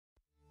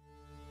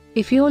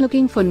If you're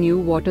looking for new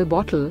water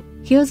bottle,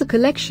 here's a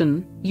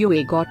collection you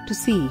ain't got to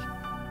see.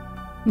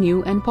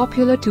 New and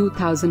popular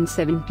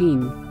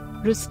 2017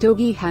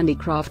 Rastogi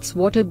Handicrafts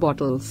water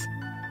bottles.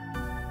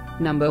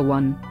 Number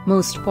 1,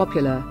 most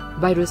popular,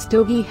 by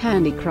Rastogi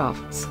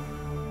Handicrafts.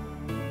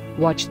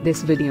 Watch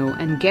this video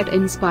and get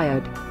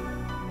inspired.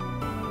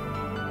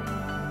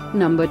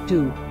 Number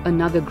 2,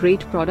 another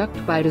great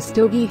product by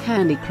Rastogi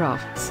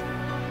Handicrafts.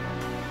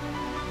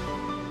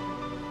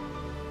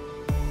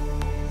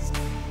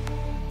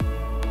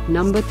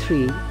 Number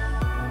 3.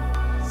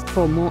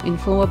 For more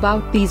info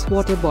about these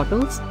water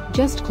bottles,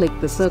 just click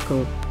the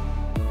circle.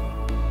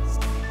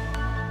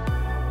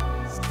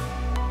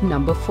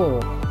 Number 4.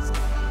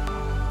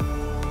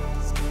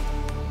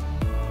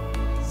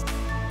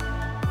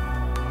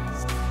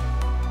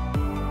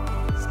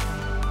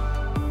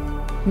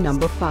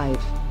 Number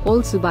 5,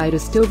 also by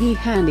Rastogi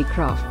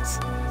Handicrafts.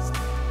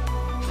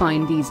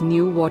 Find these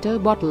new water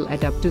bottle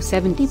at up to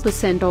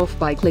 70% off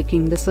by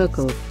clicking the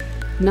circle.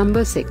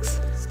 Number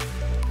 6.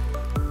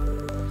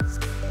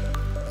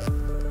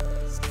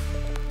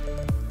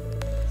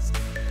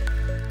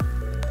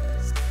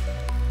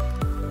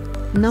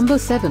 Number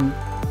 7.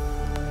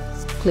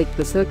 Click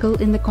the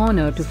circle in the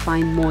corner to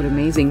find more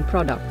amazing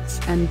products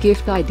and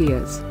gift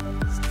ideas.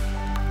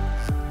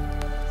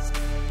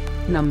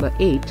 Number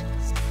 8.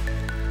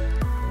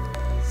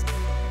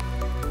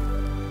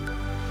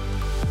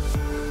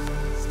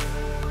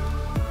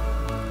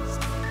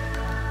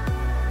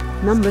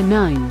 Number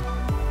 9.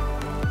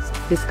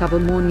 Discover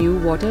more new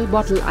water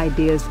bottle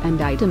ideas and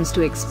items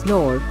to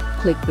explore,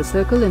 click the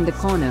circle in the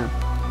corner.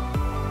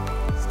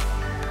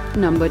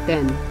 Number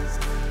 10.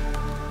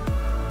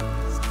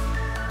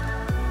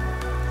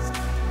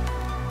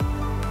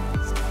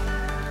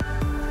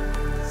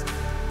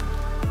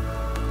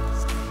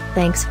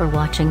 Thanks for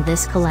watching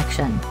this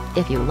collection.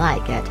 If you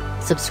like it,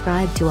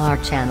 subscribe to our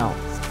channel.